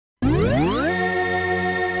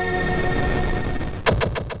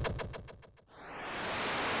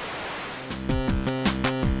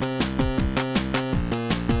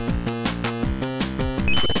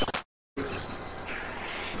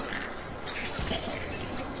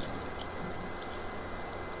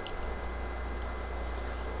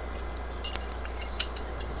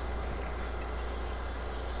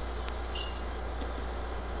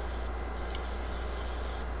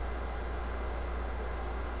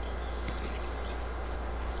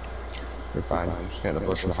You're fine. Just get in the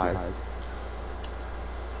bush and hide.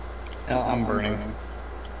 No, I'm burning.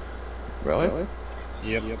 Really?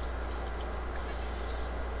 Yep.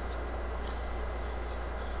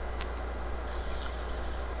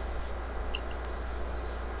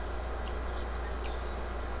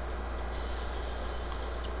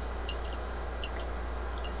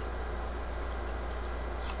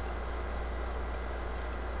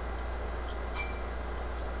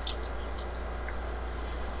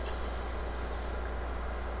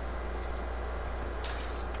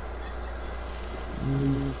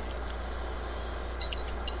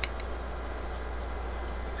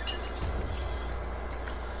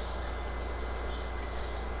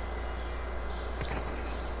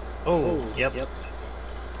 Oh, yep.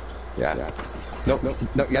 Yeah. Nope.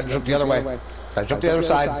 No, you gotta jump the other way. Gotta jump the other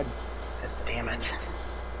side. Damn it.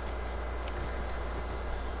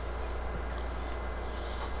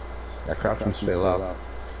 Yeah, crouch and stay low.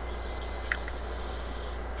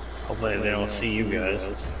 Hopefully they don't see you guys.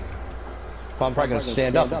 Well, I'm probably gonna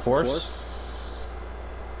stand up, of course.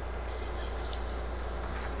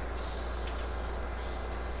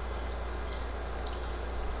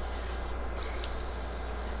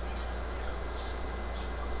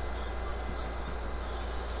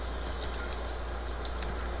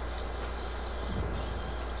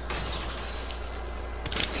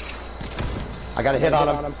 I got a hit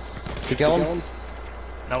on him. Did you kill him?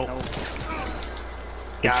 Nope.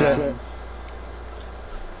 Good Got shit. him.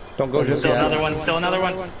 Don't go just Still yet. another one, still another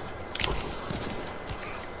one.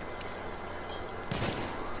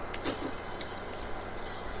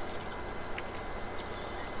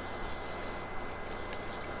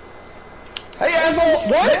 Hey, asshole!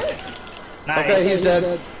 What? Nice. Okay, he's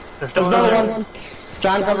dead. There's still There's another another one.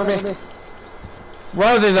 John, cover me.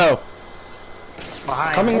 Where are they though?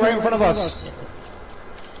 Behind. Coming right in front of us.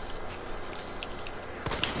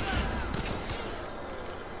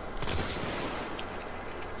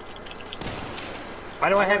 Why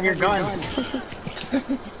do I have your gun?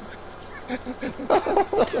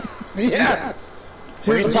 Yeah.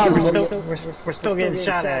 Here's the problem. We're still getting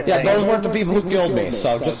shot at. Yeah, those weren't the people who killed me,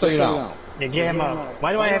 so just so you know. You get him up.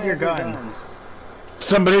 Why do I have your gun?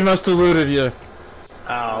 Somebody must have looted you.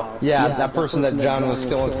 Oh. Yeah, that person that John was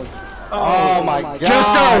killing. Oh my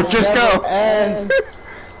god. Just go! And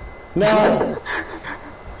no.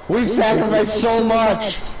 We've sacrificed so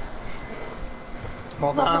much.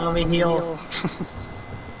 Hold on, let me heal.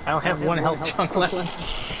 I don't have one health chunk left.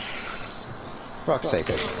 For fuck's sake.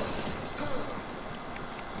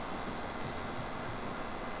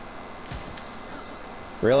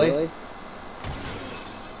 Really?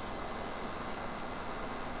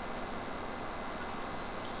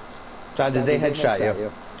 John, did they headshot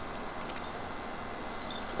you?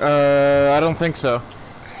 I don't think so.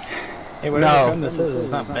 Hey, whatever No. gun this is,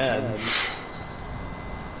 it's not bad.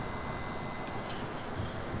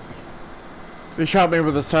 They shot me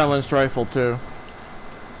with a silenced rifle too.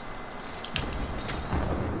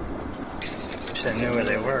 Wish I knew where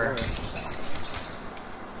they were.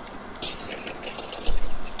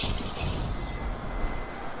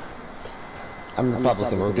 I'm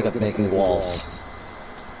Republican, we're good at making walls.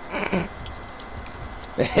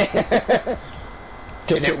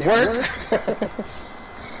 Did it work?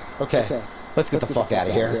 Okay, let's get the fuck out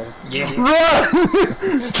of here. Yeah.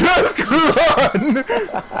 Run! Just run!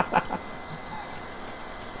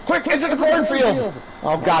 Quick, into the cornfield!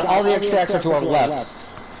 Oh god, all the extracts are to our left.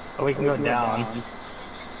 Oh, we can go down.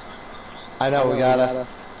 I know, we gotta...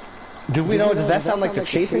 Do we know, does that sound like they're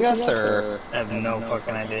chasing us, or...? I have no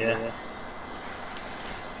fucking idea.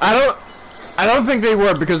 I don't think they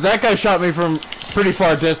were, because that guy shot me from pretty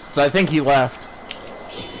far distance. I think he left.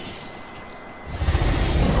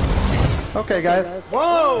 Okay, guys.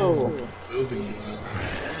 Whoa!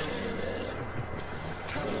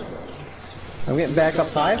 I'm getting back up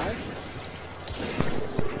high.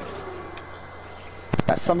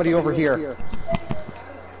 Got somebody over here.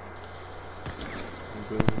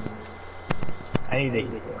 I need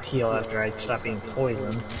to heal after I stop being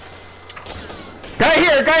poisoned. Guy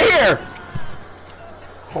here! Guy here!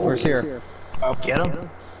 Where's here? Oh, get him?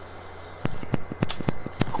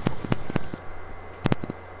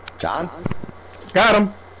 John? Got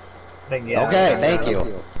him. Okay, thank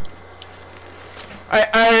you.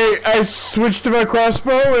 I switched to my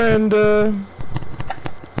crossbow and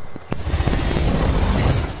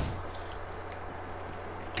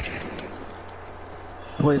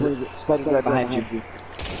Wait, Spider's right behind you.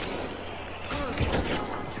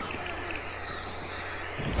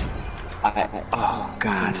 Oh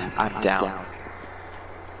god, I'm down.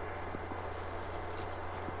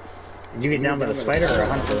 Did you get down by the spider or a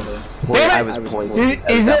hunter? Wait, I was poisoned.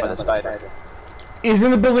 I was Is down it- by the spider. He's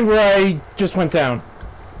in the building where I just went down.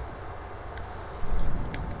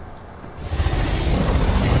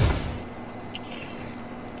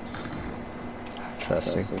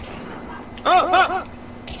 Interesting. Oh!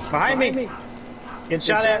 Behind me! Get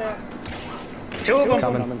shot at. Two of them.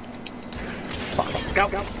 Coming. Go.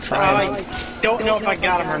 I don't know if I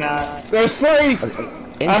got him or not. There's 3!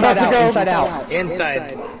 Inside to out, go. inside out.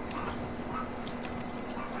 Inside.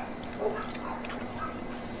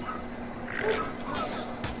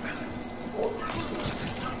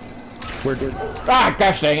 We're good. Ah,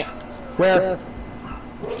 gosh dang it. Where?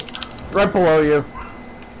 Right below you.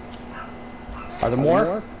 Are there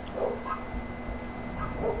more?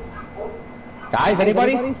 Guys,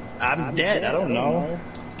 anybody? I'm dead. I don't know.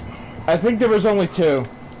 I think there was only 2.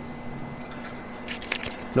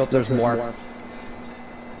 Nope, there's more.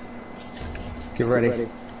 Get ready.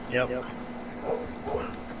 Yep.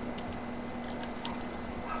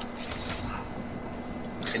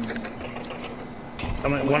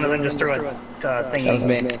 One of them just threw a thingy. That was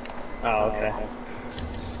me. Oh, okay.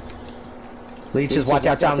 Leeches, watch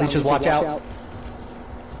out, John. Leeches, watch out.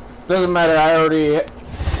 Doesn't matter, I already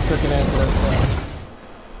took an answer.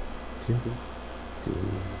 You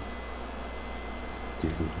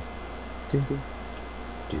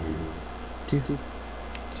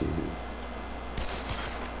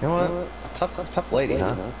know what? Tough lady,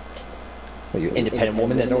 huh? Are you independent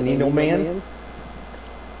woman that don't need no man?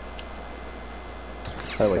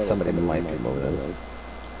 By the way, somebody might be moving in.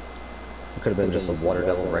 It could have been just a water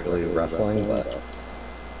devil regulated wrestling, but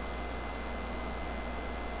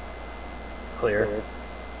Clear.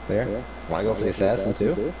 there. Wanna go for the assassin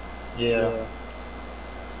too? Yeah.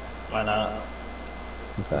 Why not?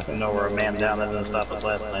 Okay. I know we're a man down that didn't stop us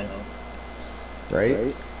last night.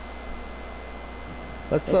 Right?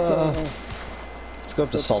 Let's go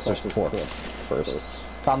up to Salter's Torp first.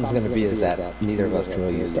 Problem's gonna be is that neither of us can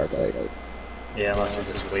really use Darkseid. Yeah, unless we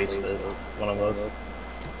just wasted one of those.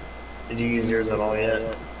 Did you use yours at all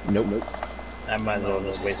yet? Nope. I might as well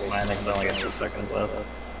just waste mine because I only got 2 seconds left.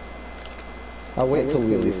 I'll wait until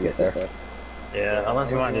we at least get there. Yeah, unless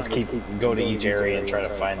you want to just go to each area and try to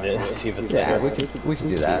find it and see if it's Yeah, there. we can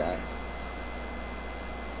do that.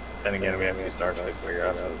 Then again, we have to use Darkseid to figure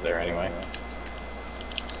out if it was there anyway.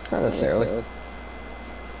 Not necessarily.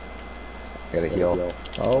 Gotta heal.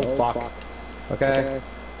 Oh, fuck. Okay.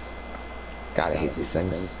 God, I hate these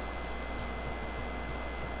things.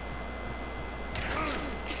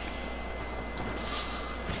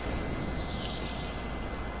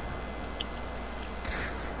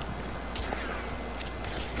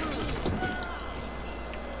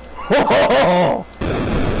 Oh!